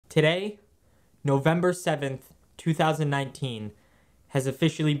Today, November 7th, 2019, has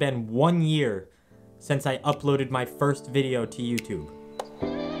officially been 1 year since I uploaded my first video to YouTube.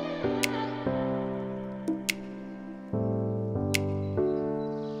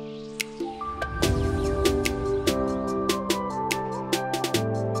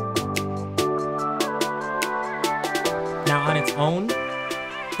 Now on its own,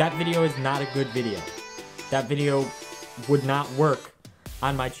 that video is not a good video. That video would not work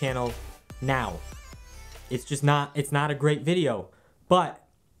on my channel now. It's not a great video. But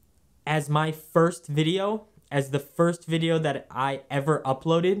as my first video, as the first video that I ever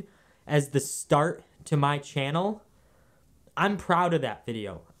uploaded, as the start to my channel, I'm proud of that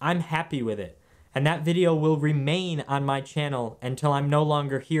video. I'm happy with it. And that video will remain on my channel until I'm no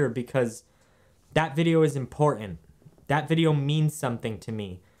longer here because that video is important. That video means something to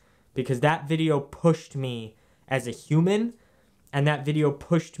me because that video pushed me as a human, and that video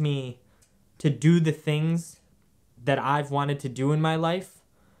pushed me to do the things that I've wanted to do in my life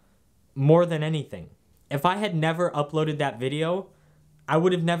more than anything. If I had never uploaded that video, I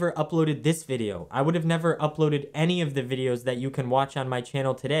would have never uploaded this video. I would have never uploaded any of the videos that you can watch on my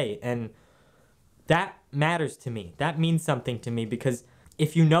channel today. And that matters to me. That means something to me because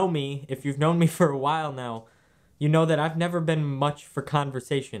if you know me, if you've known me for a while now, you know that I've never been much for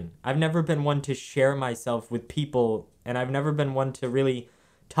conversation. I've never been one to share myself with people, and I've never been one to really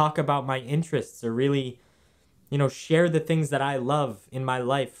talk about my interests or really, share the things that I love in my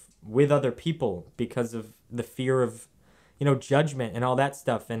life with other people because of the fear of, judgment and all that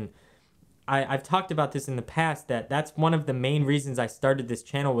stuff. And I've talked about this in the past, that's one of the main reasons I started this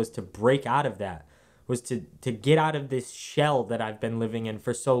channel, was to break out of that, was to get out of this shell that I've been living in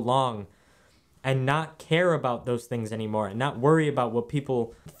for so long and not care about those things anymore and not worry about what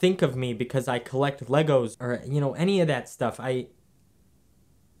people think of me because I collect Legos or, any of that stuff.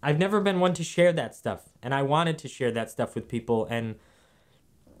 I've never been one to share that stuff, and I wanted to share that stuff with people, and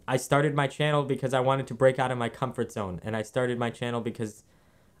I started my channel because I wanted to break out of my comfort zone, and I started my channel because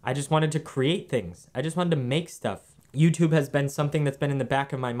I just wanted to create things. I just wanted to make stuff. YouTube has been something that's been in the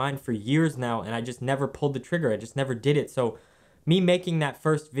back of my mind for years now, and I just never pulled the trigger. I just never did it. So me making that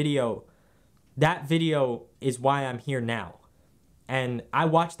first video, that video is why I'm here now. And I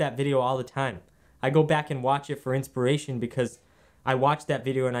watch that video all the time. I go back and watch it for inspiration because I watch that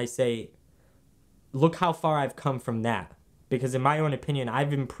video and I say, look how far I've come from that. Because in my own opinion,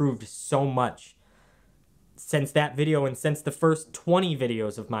 I've improved so much since that video and since the first 20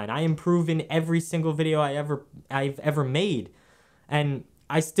 videos of mine. I improve in every single video I've ever made. And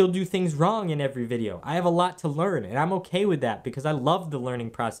I still do things wrong in every video. I have a lot to learn, and I'm okay with that because I love the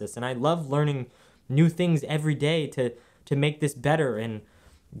learning process, and I love learning new things every day to make this better and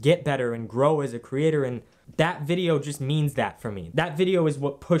get better and grow as a creator. And that video just means that for me. That video is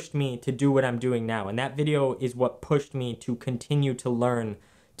what pushed me to do what I'm doing now, and that video is what pushed me to continue to learn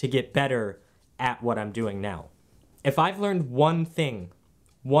to get better at what I'm doing now. If I've learned one thing,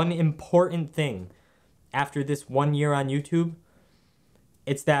 one important thing after this 1 year on YouTube,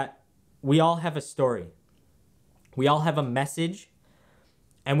 it's that we all have a story. We all have a message,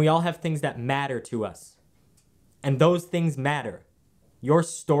 and we all have things that matter to us. And those things matter. Your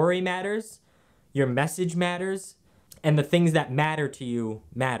story matters, your message matters, and the things that matter to you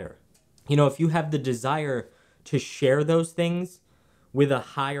matter. If you have the desire to share those things with a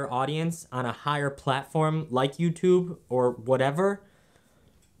higher audience on a higher platform like YouTube or whatever,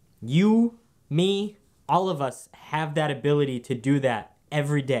 you, me, all of us have that ability to do that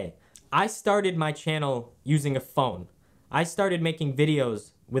every day. I started my channel using a phone. I started making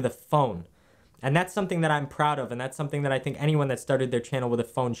videos with a phone. And that's something that I'm proud of, and that's something that I think anyone that started their channel with a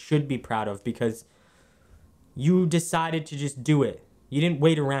phone should be proud of because you decided to just do it. You didn't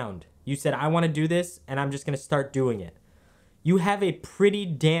wait around. You said, I want to do this, and I'm just going to start doing it. You have a pretty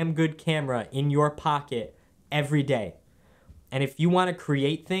damn good camera in your pocket every day. And if you want to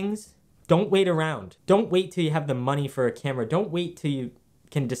create things, don't wait around. Don't wait till you have the money for a camera. Don't wait till you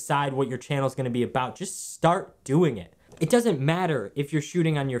can decide what your channel is going to be about. Just start doing it. It doesn't matter if you're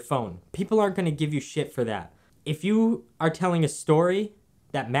shooting on your phone. People aren't going to give you shit for that. If you are telling a story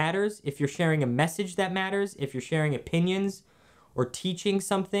that matters, if you're sharing a message that matters, if you're sharing opinions or teaching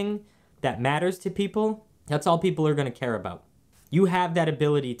something that matters to people, that's all people are going to care about. You have that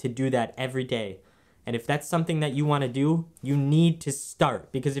ability to do that every day. And if that's something that you want to do, you need to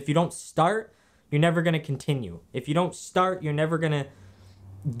start. Because if you don't start, you're never going to continue. If you don't start, you're never going to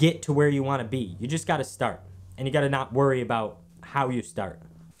get to where you want to be. You just got to start. And you got to not worry about how you start.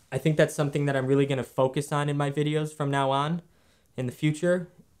 I think that's something that I'm really going to focus on in my videos from now on in the future,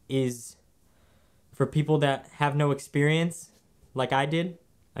 is for people that have no experience like I did,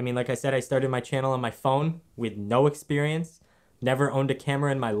 I mean, like I said, I started my channel on my phone with no experience, never owned a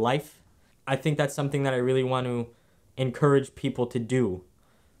camera in my life. I think that's something that I really want to encourage people to do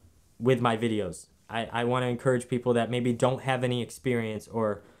with my videos. I want to encourage people that maybe don't have any experience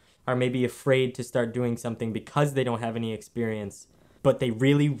or are maybe afraid to start doing something because they don't have any experience, but they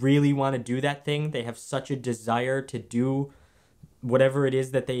really, really want to do that thing. They have such a desire to do whatever it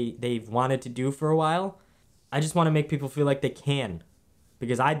is that they've wanted to do for a while. I just want to make people feel like they can,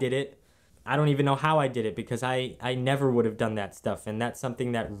 because I did it. I don't even know how I did it, because I never would have done that stuff, and that's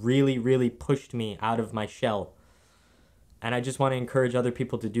something that really, really pushed me out of my shell. And I just want to encourage other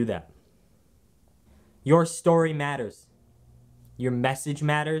people to do that. Your story matters. Your message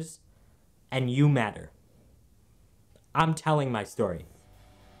matters. And you matter. I'm telling my story.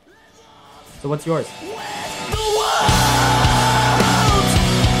 So what's yours?